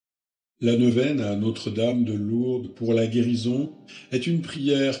La neuvaine à Notre-Dame de Lourdes pour la guérison est une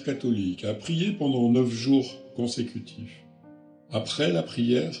prière catholique à prier pendant 9 jours consécutifs. Après la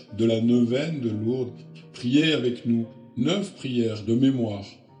prière de la Neuvaine de Lourdes, priez avec nous 9 prières de mémoire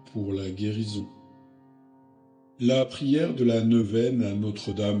pour la guérison. La prière de la Neuvaine à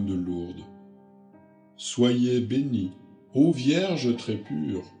Notre-Dame de Lourdes. Soyez bénie, ô Vierge très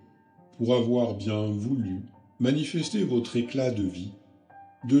pure, pour avoir bien voulu manifester votre éclat de vie,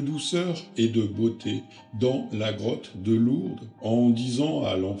 de douceur et de beauté dans la grotte de Lourdes, en disant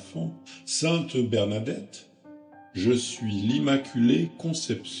à l'enfant, Sainte Bernadette, je suis l'Immaculée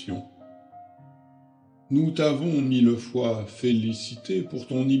Conception. Nous t'avons 1000 fois félicité pour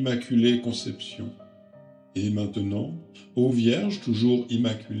ton Immaculée Conception. Et maintenant, ô Vierge toujours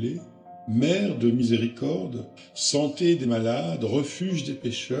Immaculée, Mère de miséricorde, santé des malades, refuge des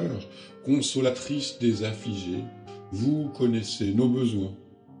pécheurs, consolatrice des affligés, vous connaissez nos besoins,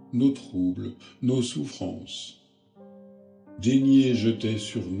 nos troubles, nos souffrances. Daignez jeter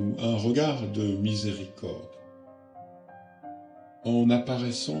sur nous un regard de miséricorde. En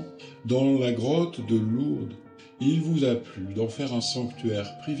apparaissant dans la grotte de Lourdes, il vous a plu d'en faire un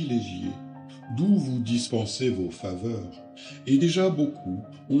sanctuaire privilégié, d'où vous dispensez vos faveurs, et déjà beaucoup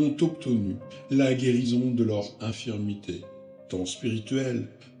ont obtenu la guérison de leur infirmité, tant spirituelle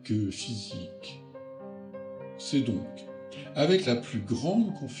que physique. C'est donc avec la plus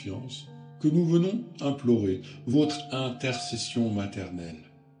grande confiance que nous venons implorer votre intercession maternelle.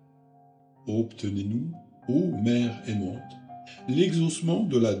 Obtenez-nous, ô Mère aimante, l'exaucement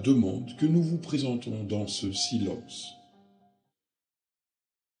de la demande que nous vous présentons dans ce silence.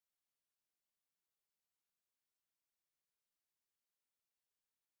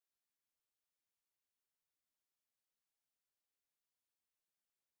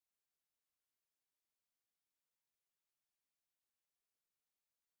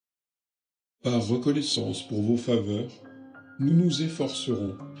 Par reconnaissance pour vos faveurs, nous nous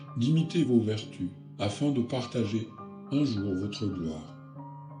efforcerons d'imiter vos vertus afin de partager un jour votre gloire.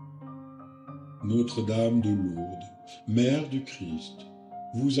 Notre-Dame de Lourdes, Mère du Christ,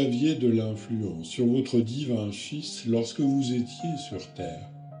 vous aviez de l'influence sur votre divin Fils lorsque vous étiez sur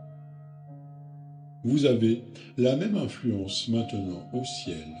terre. Vous avez la même influence maintenant au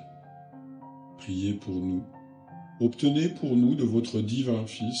ciel. Priez pour nous. Obtenez pour nous de votre divin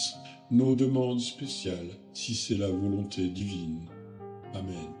Fils nos demandes spéciales, si c'est la volonté divine.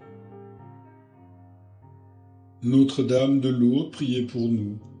 Amen. Notre-Dame de Lourdes, priez pour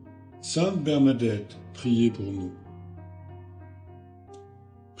nous. Sainte Bernadette, priez pour nous.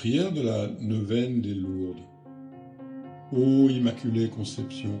 Prière de la Neuvaine des Lourdes. Ô Immaculée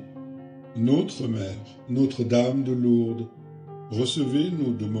Conception, notre Mère, Notre-Dame de Lourdes, recevez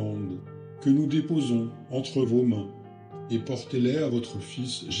nos demandes que nous déposons entre vos mains et portez-les à votre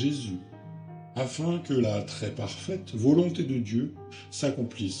Fils Jésus, afin que la très parfaite volonté de Dieu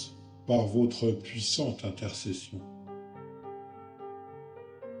s'accomplisse par votre puissante intercession.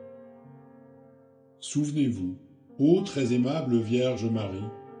 Souvenez-vous, ô très aimable Vierge Marie,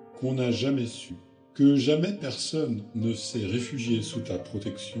 qu'on n'a jamais su, que jamais personne ne s'est réfugié sous ta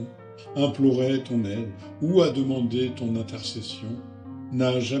protection, implorait ton aide ou a demandé ton intercession,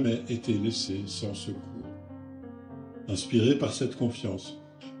 n'a jamais été laissé sans secours. Inspiré par cette confiance,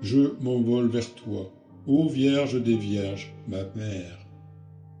 je m'envole vers toi, ô Vierge des Vierges, ma mère.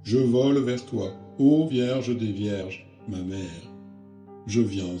 Je vole vers toi, ô Vierge des Vierges, ma mère. Je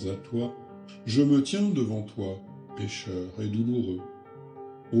viens à toi, je me tiens devant toi, pécheur et douloureux.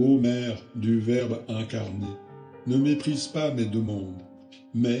 Ô Mère du Verbe incarné, ne méprise pas mes demandes,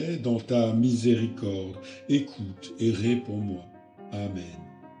 mais dans ta miséricorde, écoute et réponds-moi. Amen.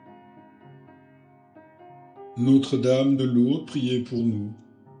 Notre-Dame de Lourdes, priez pour nous.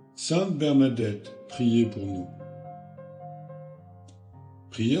 Sainte Bernadette, priez pour nous.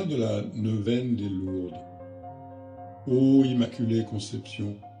 Prière de la Neuvaine des Lourdes. Ô Immaculée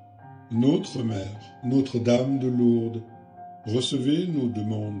Conception, notre Mère, Notre-Dame de Lourdes, recevez nos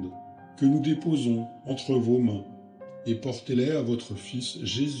demandes que nous déposons entre vos mains et portez-les à votre Fils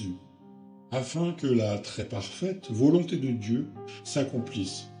Jésus, afin que la très parfaite volonté de Dieu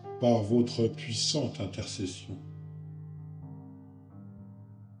s'accomplisse par votre puissante intercession.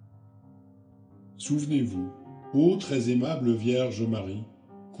 Souvenez-vous, ô très aimable Vierge Marie,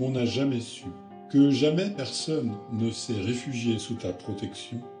 qu'on n'a jamais su, que jamais personne ne s'est réfugié sous ta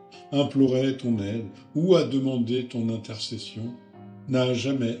protection, implorait ton aide ou a demandé ton intercession, n'a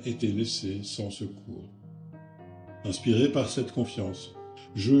jamais été laissé sans secours. Inspiré par cette confiance,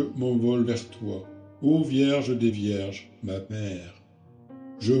 je m'envole vers toi, ô Vierge des Vierges, ma mère.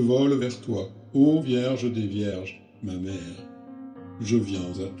 Je vole vers toi, ô Vierge des Vierges, ma mère. Je viens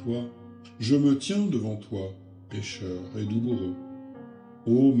à toi, je me tiens devant toi, pécheur et douloureux.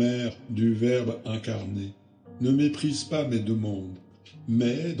 Ô Mère du Verbe incarné, ne méprise pas mes demandes,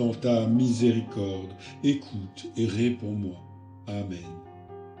 mais dans ta miséricorde, écoute et réponds-moi. Amen.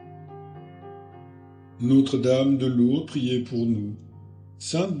 Notre-Dame de Lourdes, priez pour nous.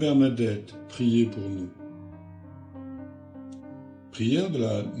 Sainte Bernadette, priez pour nous. Prière de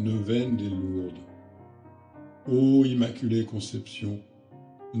la Neuvaine des Lourdes. Ô Immaculée Conception,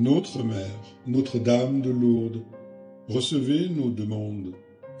 notre Mère, Notre-Dame de Lourdes, recevez nos demandes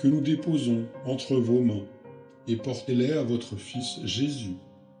que nous déposons entre vos mains et portez-les à votre Fils Jésus,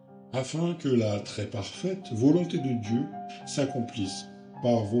 afin que la très parfaite volonté de Dieu s'accomplisse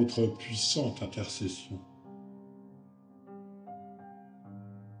par votre puissante intercession.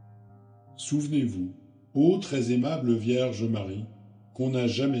 Souvenez-vous, ô très aimable Vierge Marie, qu'on n'a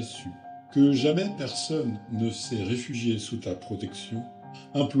jamais su, que jamais personne ne s'est réfugié sous ta protection,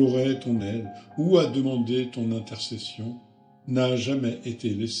 implorait ton aide ou a demandé ton intercession, n'a jamais été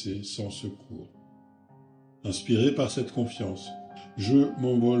laissé sans secours. Inspiré par cette confiance, je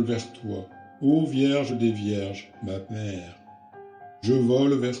m'envole vers toi, ô Vierge des Vierges, ma Mère. Je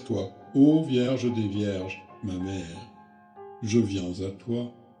vole vers toi, ô Vierge des Vierges, ma Mère. Je viens à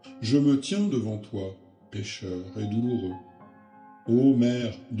toi, je me tiens devant toi, pécheur et douloureux. Ô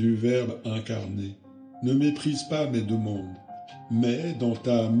Mère du Verbe incarné, ne méprise pas mes demandes, mais dans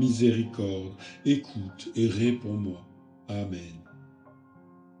ta miséricorde, écoute et réponds-moi. Amen.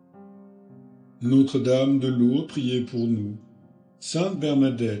 Notre-Dame de Lourdes, priez pour nous. Sainte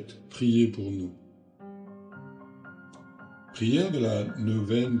Bernadette, priez pour nous. Prière de la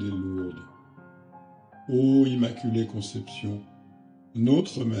Neuvaine des Lourdes. Ô Immaculée Conception,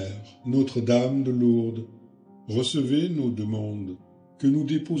 notre Mère, Notre-Dame de Lourdes, recevez nos demandes que nous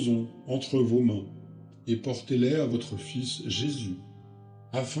déposons entre vos mains et portez-les à votre Fils Jésus,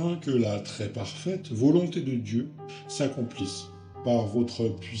 afin que la très parfaite volonté de Dieu s'accomplisse par votre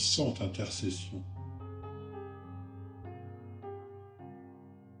puissante intercession.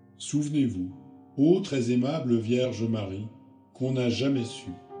 Souvenez-vous, ô très aimable Vierge Marie, qu'on n'a jamais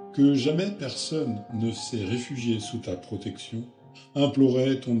su, que jamais personne ne s'est réfugié sous ta protection,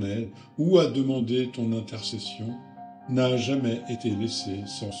 implorait ton aide ou a demandé ton intercession, n'a jamais été laissé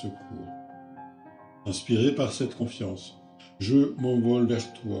sans secours. Inspiré par cette confiance, je m'envole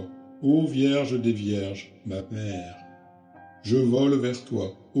vers toi, ô Vierge des Vierges, ma Mère. Je vole vers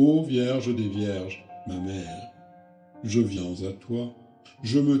toi, ô Vierge des Vierges, ma Mère. Je viens à toi,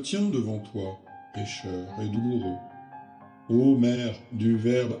 je me tiens devant toi, pécheur et douloureux. Ô Mère du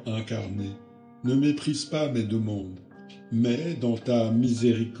Verbe incarné, ne méprise pas mes demandes, mais dans ta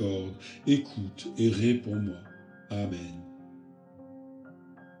miséricorde, écoute et réponds-moi. Amen.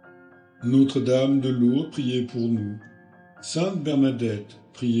 Notre-Dame de Lourdes, priez pour nous. Sainte Bernadette,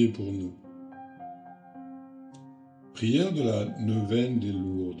 priez pour nous. Prière de la Neuvaine des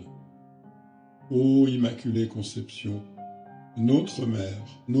Lourdes. Ô Immaculée Conception, notre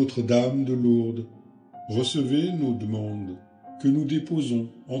Mère, Notre-Dame de Lourdes, recevez nos demandes que nous déposons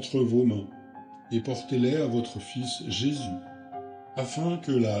entre vos mains et portez-les à votre Fils Jésus, afin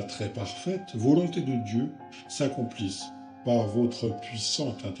que la très parfaite volonté de Dieu s'accomplisse par votre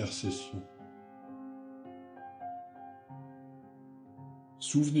puissante intercession.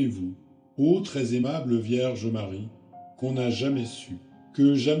 Souvenez-vous, ô très aimable Vierge Marie, qu'on n'a jamais su,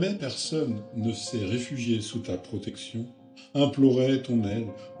 que jamais personne ne s'est réfugié sous ta protection, implorait ton aide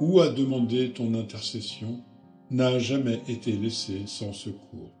ou a demandé ton intercession, n'a jamais été laissé sans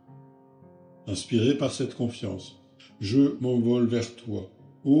secours. Inspiré par cette confiance, je m'envole vers toi,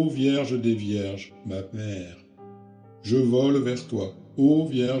 ô Vierge des Vierges, ma Mère. Je vole vers toi, ô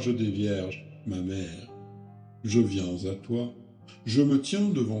Vierge des Vierges, ma Mère. Je viens à toi, je me tiens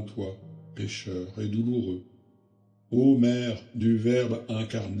devant toi, pécheur et douloureux. Ô Mère du Verbe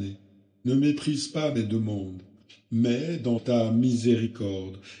incarné, ne méprise pas mes demandes, mais dans ta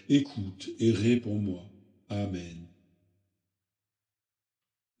miséricorde, écoute et réponds-moi. Amen.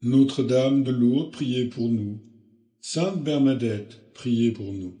 Notre-Dame de Lourdes, priez pour nous. Sainte Bernadette, priez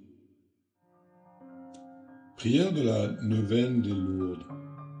pour nous. Prière de la Neuvaine des Lourdes.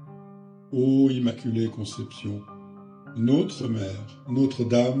 Ô Immaculée Conception, notre Mère,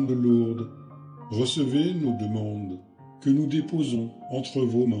 Notre-Dame de Lourdes, recevez nos demandes que nous déposons entre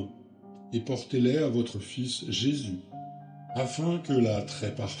vos mains et portez-les à votre Fils Jésus, afin que la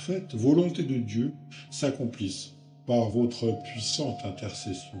très parfaite volonté de Dieu s'accomplisse par votre puissante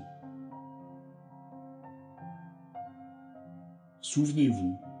intercession.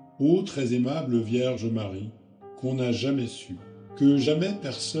 Souvenez-vous, ô très aimable Vierge Marie, qu'on n'a jamais su, que jamais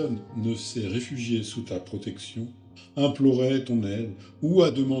personne ne s'est réfugié sous ta protection, implorait ton aide ou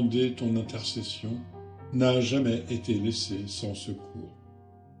a demandé ton intercession, n'a jamais été laissé sans secours.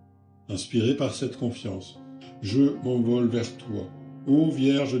 Inspiré par cette confiance, je m'envole vers toi, ô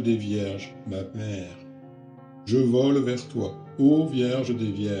Vierge des Vierges, ma mère. Je vole vers toi, ô Vierge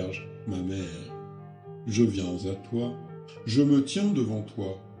des Vierges, ma mère. Je viens à toi, je me tiens devant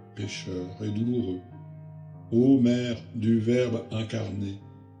toi, pécheur et douloureux. Ô Mère du Verbe incarné,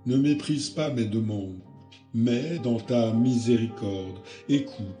 ne méprise pas mes demandes, mais dans ta miséricorde,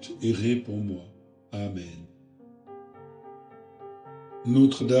 écoute et réponds-moi. Amen.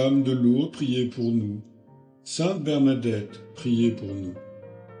 Notre-Dame de Lourdes, priez pour nous. Sainte Bernadette, priez pour nous.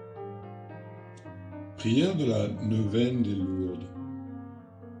 Prière de la Neuvaine des Lourdes.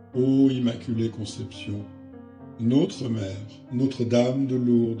 Ô Immaculée Conception, notre Mère, Notre-Dame de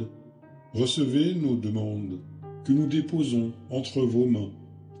Lourdes, recevez nos demandes que nous déposons entre vos mains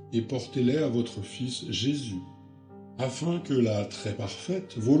et portez-les à votre Fils Jésus, afin que la très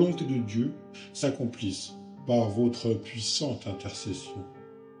parfaite volonté de Dieu s'accomplisse par votre puissante intercession.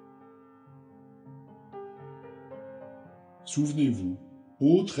 Souvenez-vous,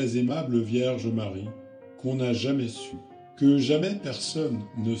 ô très aimable Vierge Marie, qu'on n'a jamais su, que jamais personne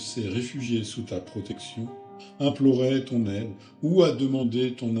ne s'est réfugié sous ta protection, implorait ton aide ou a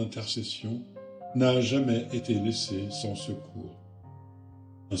demandé ton intercession, n'a jamais été laissé sans secours.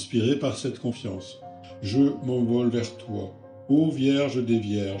 Inspiré par cette confiance, je m'envole vers toi, ô Vierge des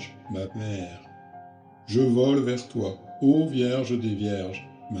Vierges, ma mère. Je vole vers toi, ô Vierge des Vierges,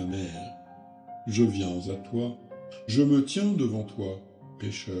 ma mère. Je viens à toi, je me tiens devant toi,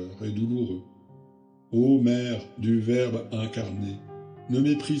 pécheur et douloureux. Ô Mère du Verbe incarné, ne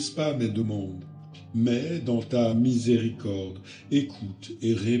méprise pas mes demandes, mais dans ta miséricorde, écoute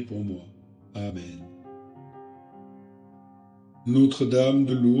et réponds-moi. Amen. Notre-Dame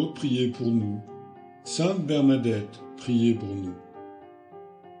de Lourdes, priez pour nous. Sainte Bernadette, priez pour nous.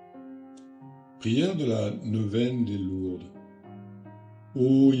 Prière de la Neuvaine des Lourdes.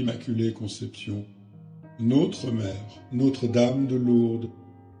 Ô Immaculée Conception, notre Mère, Notre-Dame de Lourdes,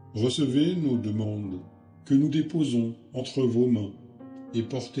 recevez nos demandes que nous déposons entre vos mains et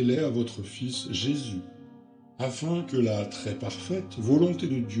portez-les à votre Fils Jésus, afin que la très parfaite volonté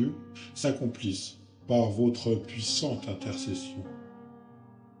de Dieu s'accomplisse par votre puissante intercession.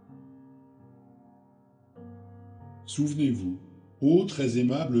 Souvenez-vous, ô très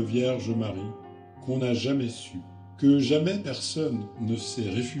aimable Vierge Marie, qu'on n'a jamais su, que jamais personne ne s'est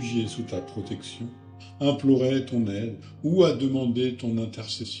réfugié sous ta protection, implorait ton aide ou a demandé ton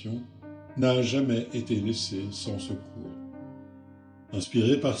intercession, n'a jamais été laissé sans secours.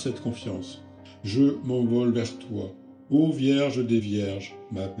 Inspiré par cette confiance, je m'envole vers toi, ô Vierge des Vierges,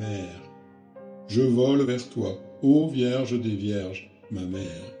 ma mère. Je vole vers toi, ô Vierge des Vierges, ma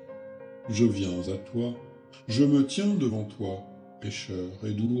mère. Je viens à toi, je me tiens devant toi, pécheur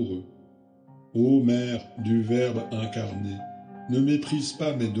et douloureux. Ô Mère du Verbe incarné, ne méprise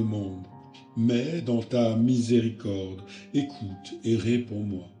pas mes demandes, mais dans ta miséricorde, écoute et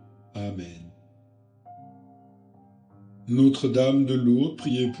réponds-moi. Amen. Notre-Dame de Lourdes,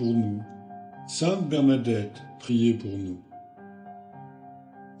 priez pour nous. Sainte Bernadette, priez pour nous.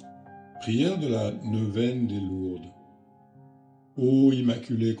 Prière de la Neuvaine des Lourdes. Ô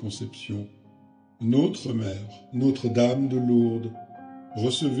Immaculée Conception, notre Mère, Notre-Dame de Lourdes,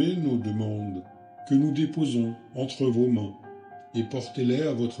 recevez nos demandes que nous déposons entre vos mains et portez-les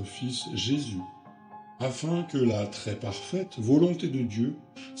à votre Fils Jésus, afin que la très parfaite volonté de Dieu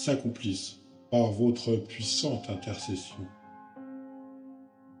s'accomplisse par votre puissante intercession.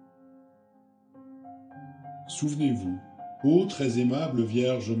 Souvenez-vous, ô très aimable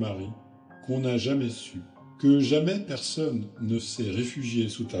Vierge Marie, qu'on n'a jamais su, que jamais personne ne s'est réfugié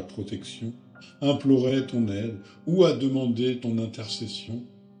sous ta protection, implorait ton aide ou a demandé ton intercession,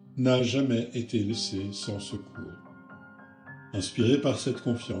 n'a jamais été laissé sans secours. Inspiré par cette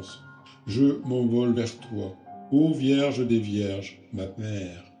confiance, je m'envole vers toi, ô Vierge des Vierges, ma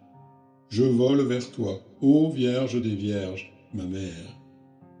mère. Je vole vers toi, ô Vierge des Vierges, ma mère.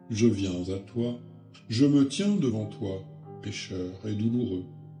 Je viens à toi, je me tiens devant toi, pécheur et douloureux.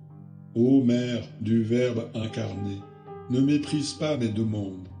 Ô Mère du Verbe incarné, ne méprise pas mes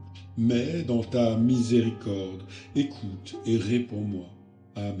demandes, mais dans ta miséricorde, écoute et réponds-moi.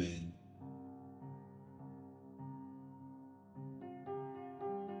 Amen.